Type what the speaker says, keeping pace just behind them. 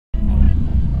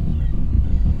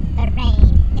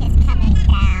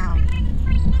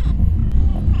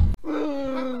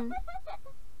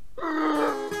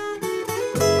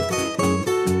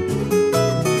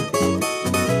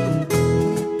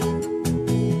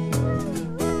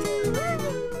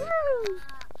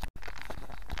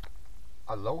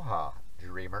Aloha,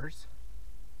 dreamers.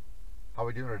 How are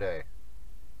we doing today?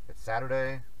 It's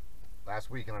Saturday,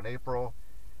 last weekend in April,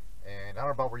 and I don't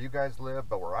know about where you guys live,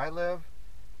 but where I live,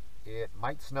 it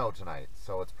might snow tonight,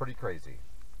 so it's pretty crazy.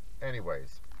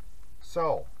 Anyways,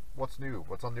 so what's new?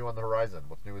 What's new on the horizon?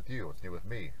 What's new with you? What's new with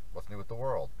me? What's new with the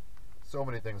world? So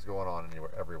many things going on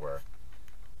everywhere.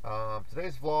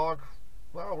 Today's vlog,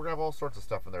 well, we're gonna have all sorts of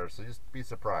stuff in there, so just be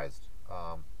surprised.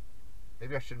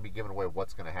 Maybe I shouldn't be giving away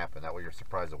what's going to happen. That way you're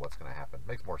surprised at what's going to happen.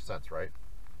 Makes more sense, right?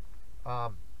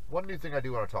 One new thing I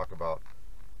do want to talk about.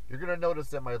 You're going to notice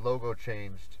that my logo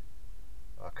changed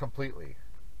completely.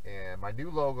 And my new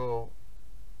logo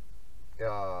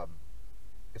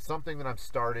is something that I'm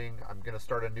starting. I'm going to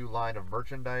start a new line of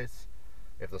merchandise.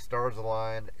 If the stars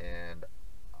align and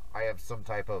I have some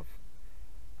type of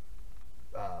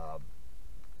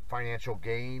financial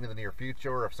gain in the near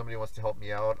future, or if somebody wants to help me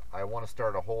out, I want to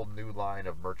start a whole new line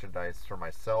of merchandise for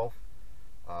myself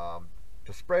to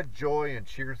spread joy and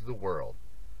cheer to the world.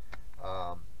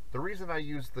 The reason I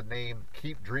use the name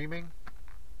Keep Dreaming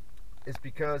is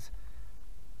because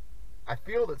I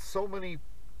feel that so many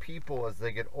people, as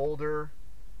they get older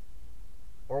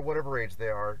or whatever age they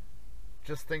are,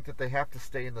 just think that they have to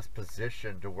stay in this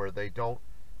position to where they can't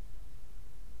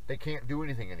do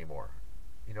anything anymore.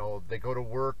 You know, they go to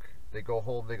work, they go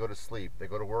home, they go to sleep. They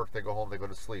go to work, they go home, they go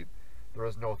to sleep. There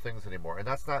is no things anymore. And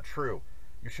that's not true.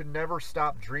 You should never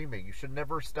stop dreaming. You should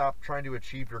never stop trying to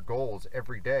achieve your goals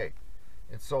every day.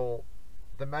 And so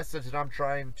the message that I'm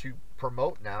trying to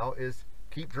promote now is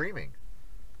keep dreaming.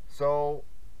 So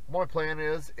what my plan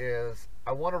is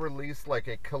I want to release like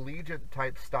a collegiate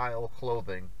type style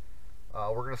clothing.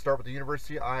 We're going to start with the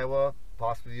University of Iowa,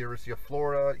 possibly the University of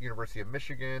Florida, University of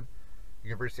Michigan,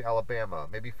 University of Alabama,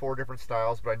 maybe 4 different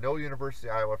styles, but I know University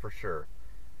of Iowa for sure.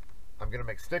 I'm going to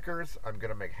make stickers, I'm going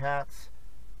to make hats,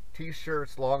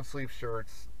 t-shirts, long sleeve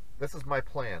shirts. This is my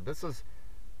plan. This is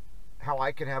how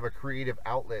I can have a creative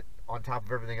outlet on top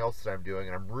of everything else that I'm doing,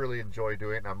 and I'm really enjoying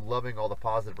doing it, and I'm loving all the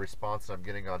positive response I'm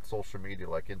getting on social media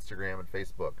like Instagram and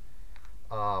Facebook.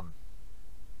 So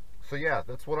yeah,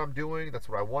 that's what I'm doing, that's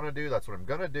what I want to do, that's what I'm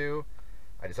going to do.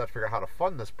 I just have to figure out how to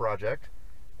fund this project.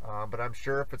 But I'm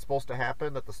sure if it's supposed to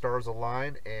happen, that the stars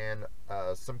align and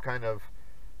some kind of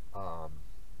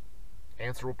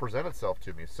answer will present itself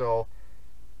to me. So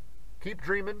keep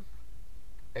dreaming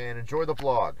and enjoy the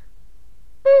vlog.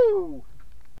 Woo!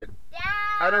 Down.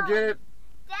 I don't get it.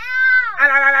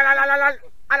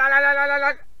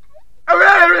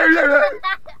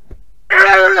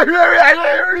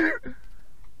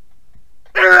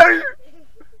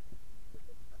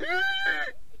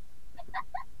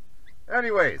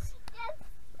 Anyways. Just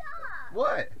stop.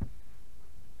 What?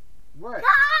 What?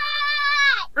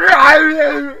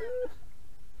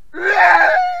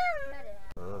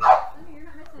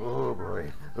 Oh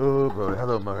boy. Oh boy.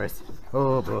 Hello, Morris.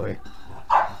 Oh boy.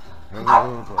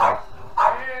 Oh boy.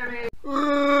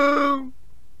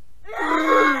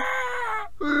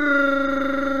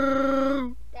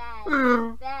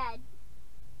 Bad. Bad.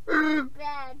 Bad.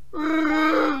 Bad.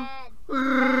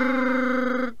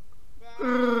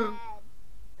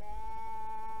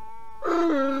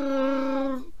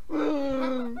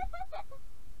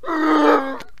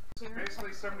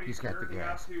 Basically, somebody He's got the turned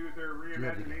gas. to their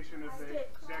reimagination of the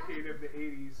decade of the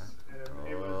 80s.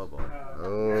 It Oh was, boy.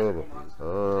 Magical Monster.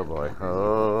 Oh boy.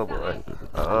 Oh boy.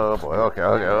 Oh boy. Okay.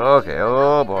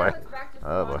 Oh boy.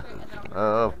 Oh boy.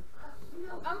 Oh.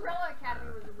 Umbrella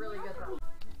Academy was a really good one.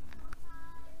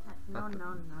 No.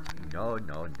 No.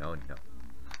 No,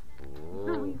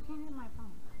 Oh. you can't hit my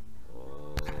phone.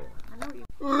 Oh. I know you.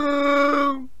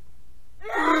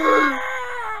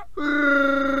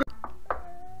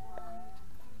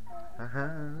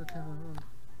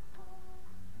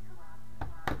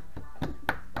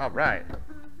 All right.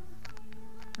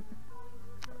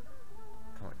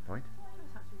 Point.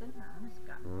 Touched in her honest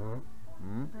God.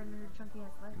 Right in her chunky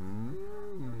ass legs.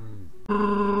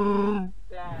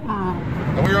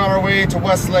 And we're on our way to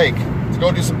West Lake to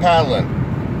go do some paddling.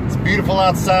 It's beautiful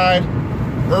outside.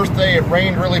 Earth Day, it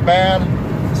rained really bad,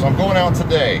 so I'm going out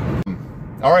today.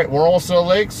 All right, we're almost to the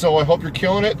lake, so I hope you're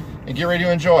killing it and get ready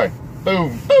to enjoy.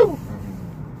 Boom, boom.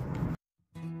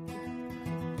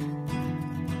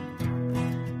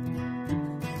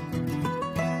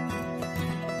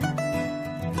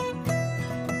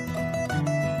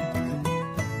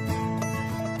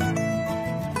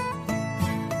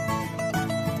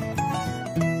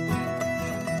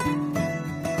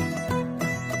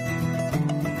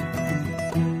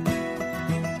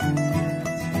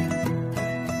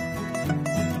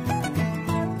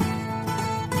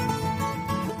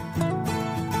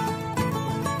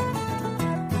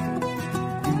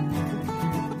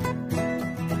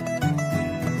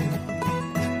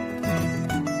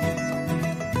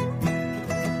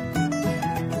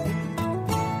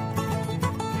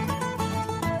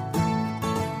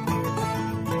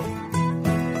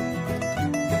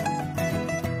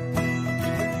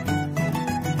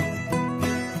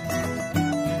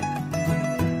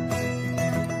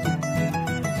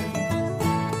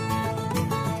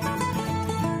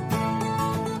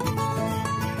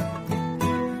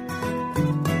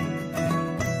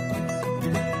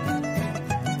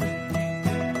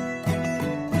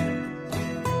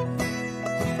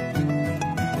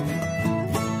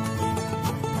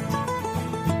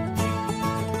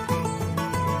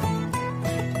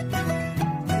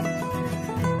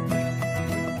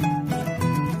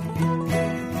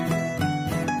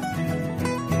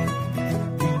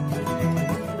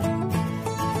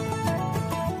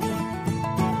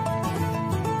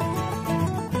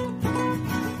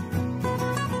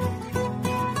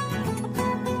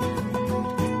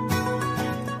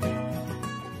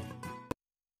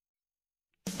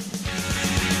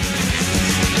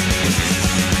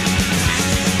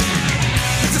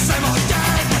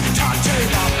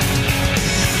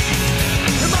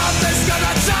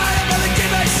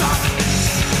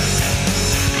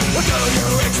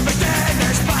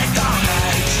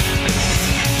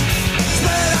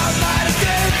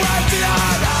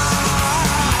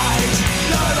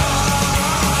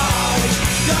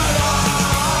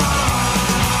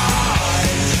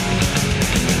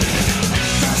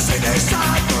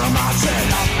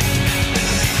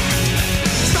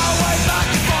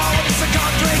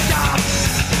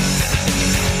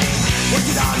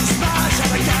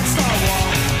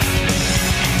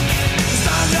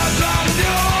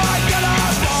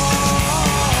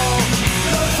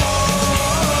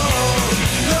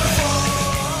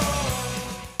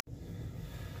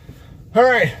 All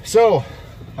right, so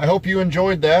I hope you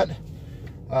enjoyed that.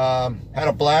 Had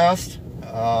a blast.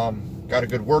 Got a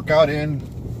good workout in.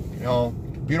 You know,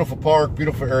 beautiful park,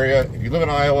 beautiful area. If you live in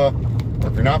Iowa, or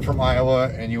if you're not from Iowa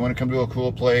and you want to come to a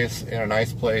cool place and a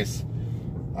nice place,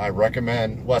 I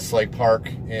recommend West Lake Park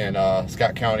in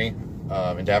Scott County,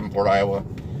 in Davenport, Iowa.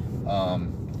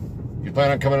 If you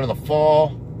plan on coming in the fall,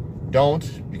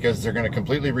 don't, because they're going to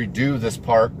completely redo this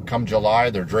park come July.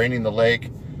 They're draining the lake.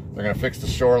 They're going to fix the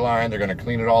shoreline. They're going to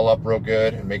clean it all up real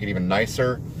good and make it even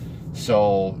nicer.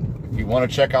 So if you want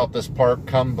to check out this park,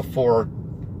 come before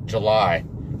July.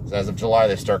 So as of July,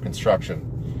 they start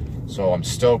construction. So I'm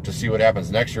stoked to see what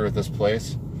happens next year with this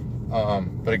place.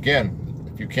 But again,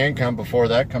 if you can come before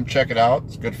that, come check it out.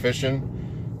 It's good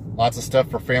fishing. Lots of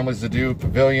stuff for families to do.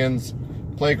 Pavilions,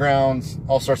 playgrounds,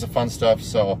 all sorts of fun stuff.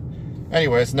 So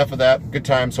anyways, enough of that. Good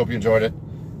times. Hope you enjoyed it.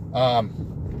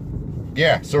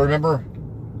 Yeah, so remember,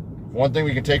 one thing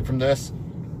we can take from this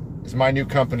is my new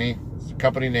company. It's a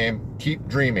company name, Keep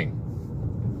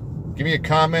Dreaming. Give me a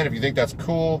comment if you think that's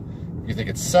cool, if you think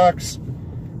it sucks.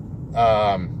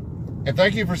 And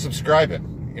thank you for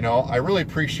subscribing. You know, I really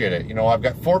appreciate it. You know, I've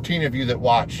got 14 of you that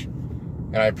watch,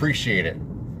 and I appreciate it.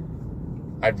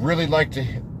 I'd really like to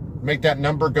make that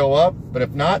number go up, but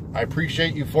if not, I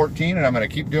appreciate you 14, and I'm going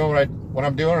to keep doing what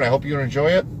I'm doing, and I hope you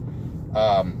enjoy it.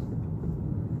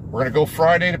 We're going to go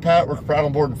Friday to work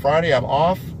paddleboarding Friday. I'm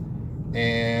off,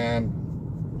 and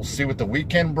we'll see what the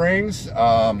weekend brings.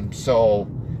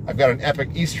 So I've got an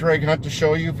epic Easter egg hunt to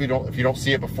show you if you don't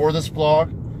see it before this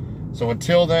vlog. So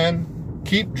until then,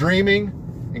 keep dreaming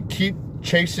and keep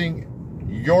chasing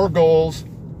your goals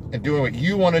and doing what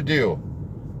you want to do.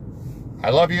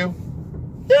 I love you.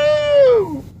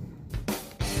 Woo!